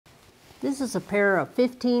This is a pair of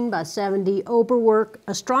 15 by 70 OBERWERK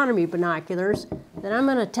astronomy binoculars that I'm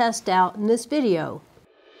going to test out in this video.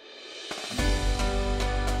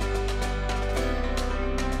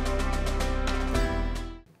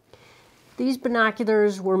 These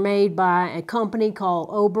binoculars were made by a company called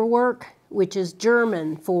OBERWERK, which is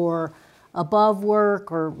German for above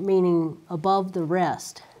work, or meaning above the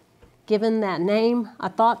rest. Given that name, I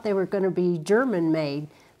thought they were going to be German made,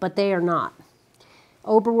 but they are not.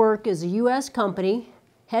 OBERWERK is a U.S. company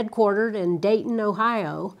headquartered in Dayton,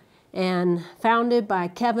 Ohio, and founded by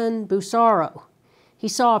Kevin Bussaro. He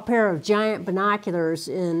saw a pair of giant binoculars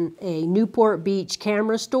in a Newport Beach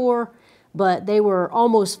camera store, but they were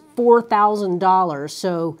almost $4,000,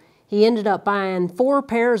 so he ended up buying 4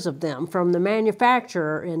 pairs of them from the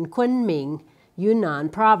manufacturer in Kunming, Yunnan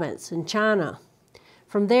province in China.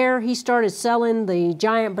 From there, he started selling the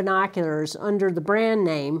giant binoculars under the brand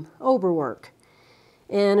name OBERWERK.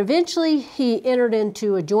 And eventually, he entered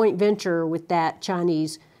into a joint venture with that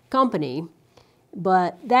Chinese company,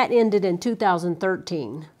 but that ended in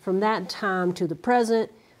 2013. From that time to the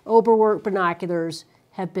present, OBERWERK binoculars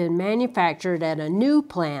have been manufactured at a new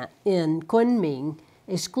plant in Kunming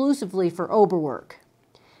exclusively for OBERWERK,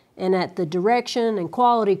 and at the direction and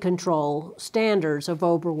quality control standards of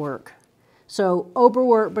OBERWERK. So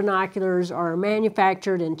OBERWERK binoculars are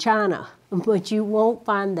manufactured in China, but you won't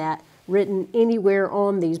find that written anywhere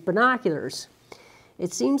on these binoculars.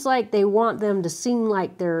 It seems like they want them to seem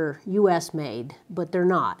like they're US made, but they're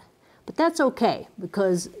not. But that's okay,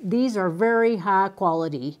 because these are very high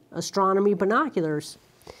quality astronomy binoculars.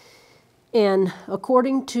 And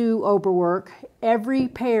according to OBERWERK, every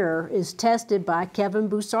pair is tested by Kevin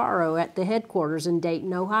Bussaro at the headquarters in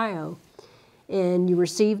Dayton, Ohio. And you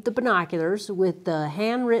receive the binoculars with the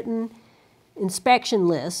handwritten inspection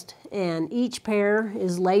list, and each pair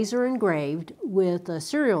is laser engraved with a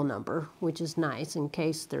serial number, which is nice in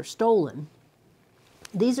case they're stolen.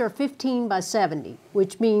 These are 15 by 70,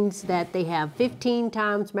 which means that they have 15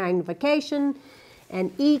 times magnification,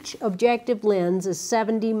 and each objective lens is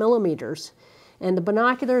 70 millimeters. And the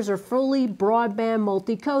binoculars are fully broadband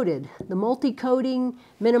multi-coated. The multi-coating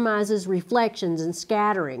minimizes reflections and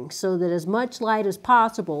scattering so that as much light as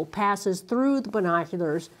possible passes through the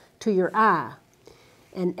binoculars to your eye.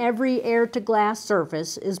 And every air-to-glass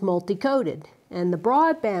surface is multi-coated. And the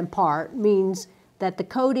broadband part means that the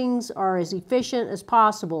coatings are as efficient as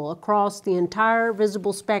possible across the entire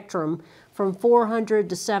visible spectrum from 400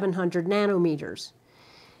 to 700 nanometers.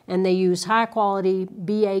 And they use high-quality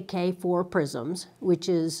BAK4 prisms, which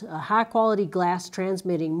is a high-quality glass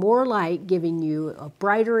transmitting more light, giving you a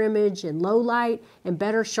brighter image in low light and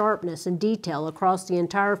better sharpness and detail across the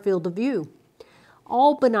entire field of view.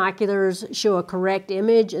 All binoculars show a correct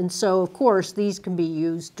image, and so, of course, these can be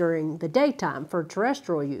used during the daytime for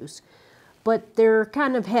terrestrial use. But they're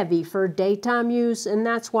kind of heavy for daytime use, and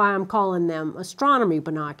that's why I'm calling them astronomy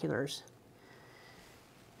binoculars.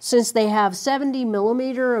 Since they have 70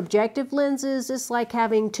 millimeter objective lenses, it's like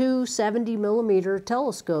having 2 70 millimeter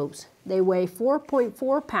telescopes. They weigh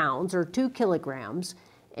 4.4 pounds or 2 kilograms,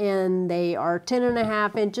 and they are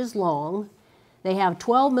 10.5 inches long. They have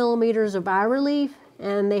 12 millimeters of eye relief,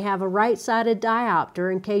 and they have a right-sided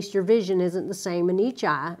diopter in case your vision isn't the same in each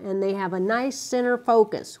eye, and they have a nice center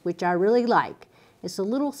focus, which I really like. It's a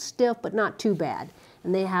little stiff, but not too bad.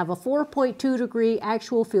 And they have a 4.2 degree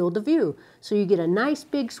actual field of view, so you get a nice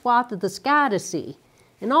big swath of the sky to see.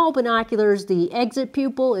 In all binoculars, the exit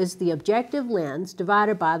pupil is the objective lens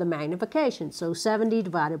divided by the magnification. So 70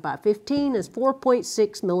 divided by 15 is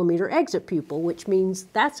 4.6 millimeter exit pupil, which means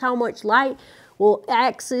that's how much light will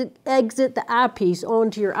exit the eyepiece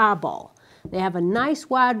onto your eyeball. They have a nice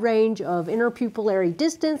wide range of interpupillary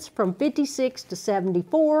distance from 56 to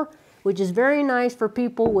 74, which is very nice for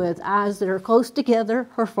people with eyes that are close together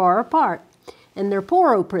or far apart. And they're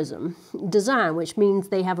poroprism design, which means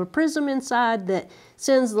they have a prism inside that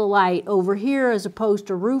sends the light over here as opposed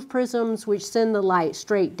to roof prisms, which send the light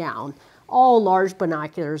straight down. All large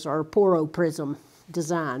binoculars are poroprism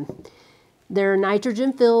design. They're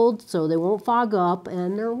nitrogen filled, so they won't fog up,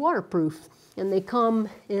 and they're waterproof. And they come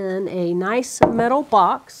in a nice metal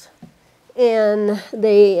box, and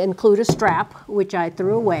they include a strap, which I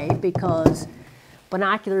threw away because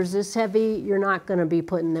binoculars this heavy, you're not going to be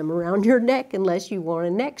putting them around your neck unless you want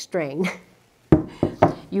a neck strain.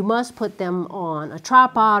 You must put them on a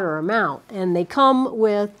tripod or a mount, and they come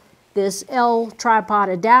with this L tripod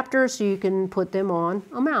adapter, so you can put them on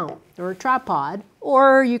a mount or a tripod,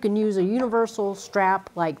 or you can use a universal strap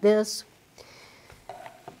like this.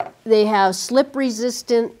 They have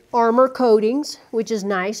slip-resistant armor coatings, which is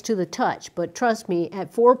nice to the touch, but trust me,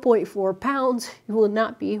 at 4.4 pounds, you will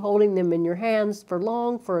not be holding them in your hands for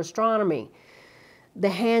long for astronomy. The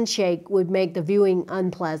handshake would make the viewing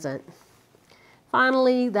unpleasant.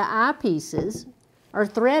 Finally, the eyepieces are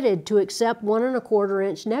threaded to accept 1 1/4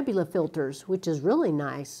 inch nebula filters, which is really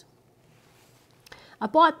nice. I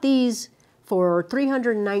bought these for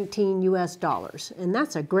 $319 US, and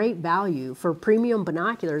that's a great value for premium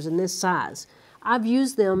binoculars in this size. I've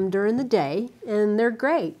used them during the day, and they're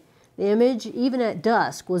great. The image, even at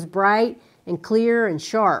dusk, was bright and clear and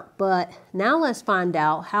sharp, but now let's find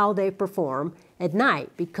out how they perform at night,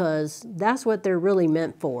 because that's what they're really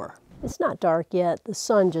meant for. It's not dark yet. The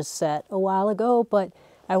sun just set a while ago, but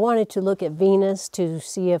I wanted to look at Venus to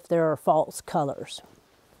see if there are false colors.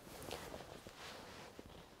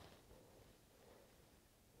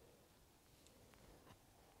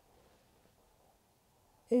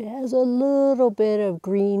 It has a little bit of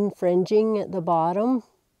green fringing at the bottom.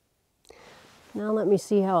 Now let me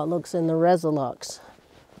see how it looks in the Resolux.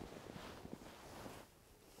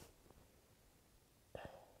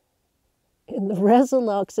 In the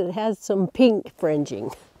Resolux, it has some pink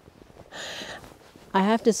fringing. I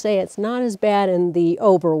have to say it's not as bad in the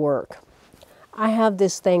OBERWERK. I have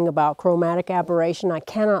this thing about chromatic aberration. I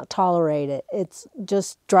cannot tolerate it. It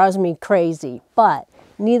just drives me crazy. But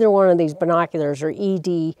neither one of these binoculars are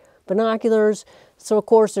ED binoculars, so of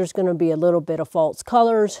course there's going to be a little bit of false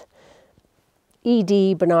colors.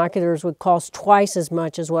 ED binoculars would cost twice as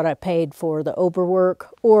much as what I paid for the OBERWERK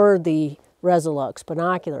or the Resolux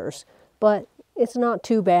binoculars, but it's not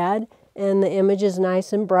too bad, and the image is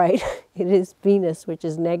nice and bright. It is Venus, which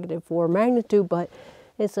is -4 magnitude, but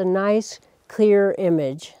it's a nice, clear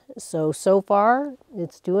image. So far,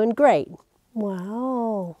 it's doing great.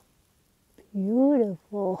 Wow.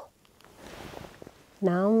 Beautiful.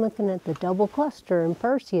 Now I'm looking at the double cluster in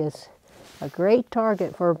Perseus, a great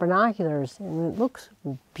target for binoculars, and it looks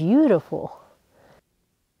beautiful.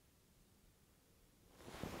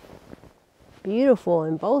 Beautiful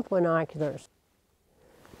in both binoculars.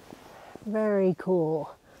 Very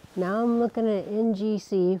cool. Now I'm looking at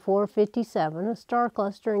NGC 457, a star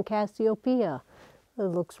cluster in Cassiopeia. It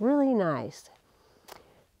looks really nice.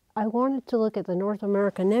 I wanted to look at the North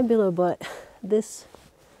American Nebula, but this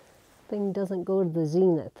thing doesn't go to the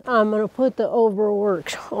zenith. I'm going to put the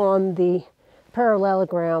OBERWERK on the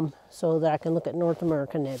parallelogram so that I can look at North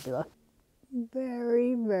American Nebula.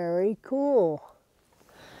 Very, very cool.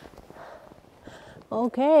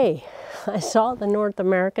 Okay, I saw the North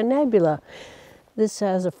American Nebula. This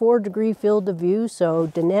has a 4-degree field of view, so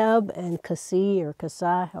Deneb and Cassie, or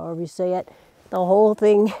Cassi, however you say it, the whole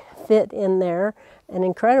thing fit in there. And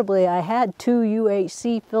incredibly, I had 2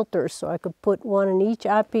 UHC filters, so I could put one in each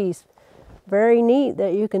eyepiece. Very neat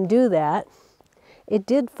that you can do that. It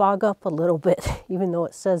did fog up a little bit, even though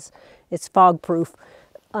it says it's fog proof.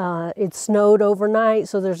 It snowed overnight,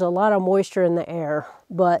 so there's a lot of moisture in the air.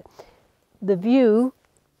 But the view,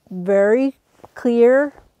 very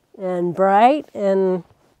clear and bright and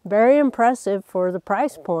very impressive for the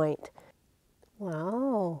price point.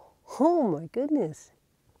 Wow. Oh my goodness.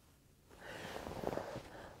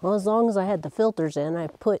 Well, as long as I had the filters in, I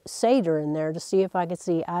put Satyr in there to see if I could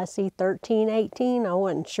see IC 1318. I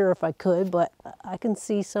wasn't sure if I could, but I can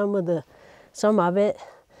see some of it.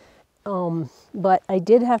 But I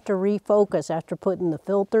did have to refocus after putting the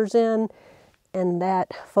filters in, and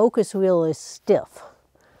that focus wheel is stiff.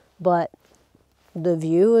 But the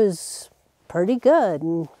view is pretty good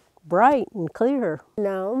and bright and clear.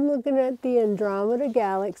 Now I'm looking at the Andromeda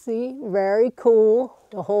Galaxy. Very cool.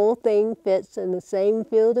 The whole thing fits in the same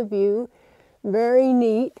field of view. Very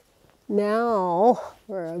neat. Now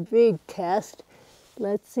for a big test.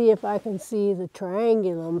 Let's see if I can see the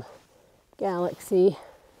Triangulum Galaxy.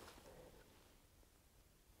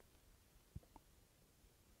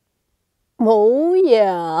 Oh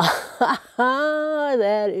yeah,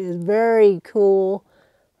 that is very cool.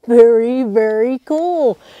 Very, very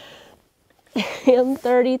cool.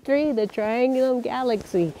 M33, the Triangulum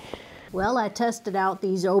Galaxy. Well, I tested out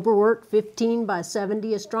these OBERWERK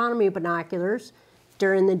 15x70 astronomy binoculars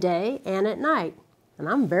during the day and at night, and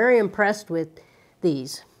I'm very impressed with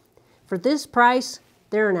these. For this price,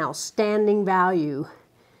 they're an outstanding value.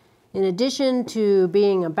 In addition to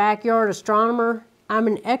being a backyard astronomer, I'm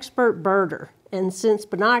an expert birder, and since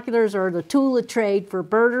binoculars are the tool of trade for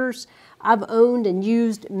birders, I've owned and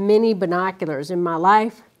used many binoculars in my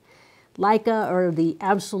life. Leica are the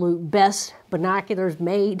absolute best binoculars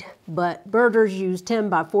made, but birders use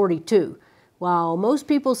 10x42. While most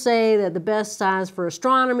people say that the best size for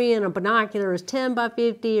astronomy in a binocular is 10 by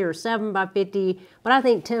 50 or 7 by 50, but I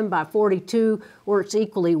think 10 by 42 works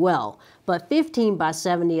equally well. But 15 by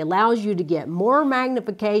 70 allows you to get more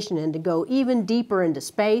magnification and to go even deeper into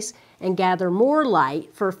space and gather more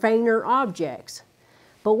light for fainter objects.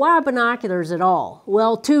 But why binoculars at all?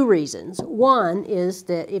 Well, two reasons. One is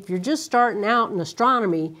that if you're just starting out in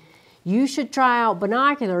astronomy, you should try out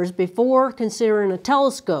binoculars before considering a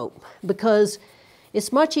telescope, because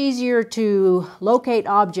it's much easier to locate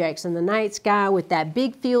objects in the night sky with that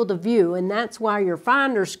big field of view, and that's why your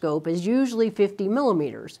finder scope is usually 50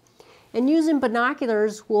 millimeters. And using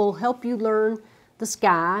binoculars will help you learn the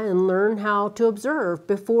sky and learn how to observe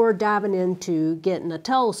before diving into getting a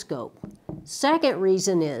telescope. Second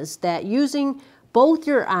reason is that using both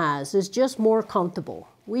your eyes is just more comfortable.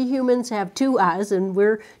 We humans have two eyes and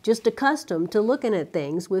we're just accustomed to looking at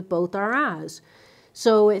things with both our eyes.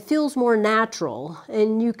 So it feels more natural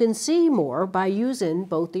and you can see more by using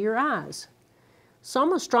both of your eyes.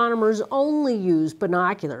 Some astronomers only use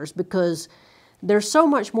binoculars because they're so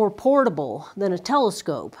much more portable than a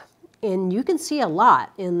telescope, and you can see a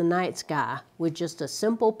lot in the night sky with just a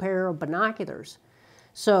simple pair of binoculars.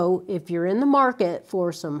 So if you're in the market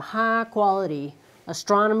for some high quality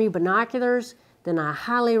astronomy binoculars, then I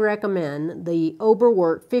highly recommend the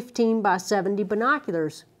OBERWERK 15 by 70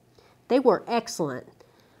 binoculars. They were excellent.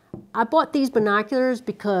 I bought these binoculars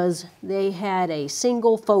because they had a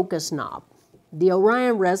single focus knob. The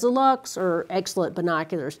Orion Resolux are excellent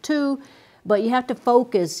binoculars too, but you have to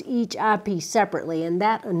focus each eyepiece separately, and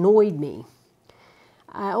that annoyed me.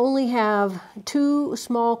 I only have two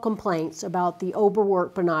small complaints about the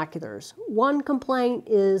OBERWERK binoculars. One complaint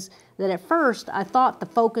is that at first I thought the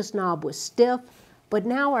focus knob was stiff, but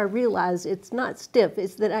now I realize it's not stiff,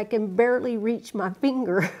 it's that I can barely reach my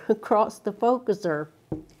finger across the focuser.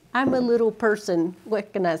 I'm a little person,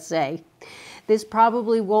 what can I say? This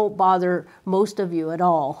probably won't bother most of you at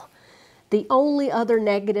all. The only other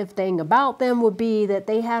negative thing about them would be that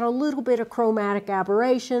they had a little bit of chromatic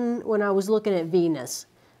aberration when I was looking at Venus.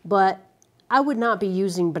 But I would not be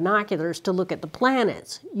using binoculars to look at the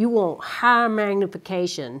planets. You want high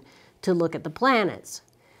magnification to look at the planets.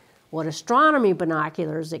 What astronomy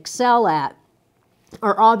binoculars excel at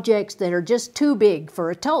are objects that are just too big for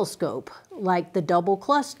a telescope, like the double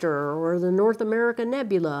cluster or the North America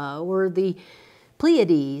Nebula or the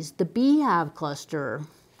Pleiades, the Beehive cluster,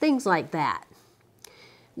 things like that,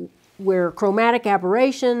 where chromatic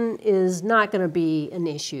aberration is not going to be an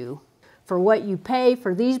issue. For what you pay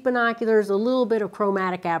for these binoculars, a little bit of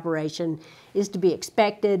chromatic aberration is to be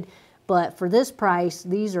expected, but for this price,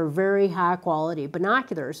 these are very high quality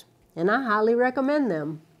binoculars, and I highly recommend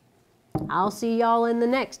them. I'll see y'all in the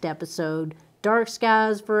next episode. Dark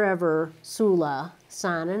skies forever. Sula,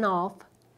 signing off.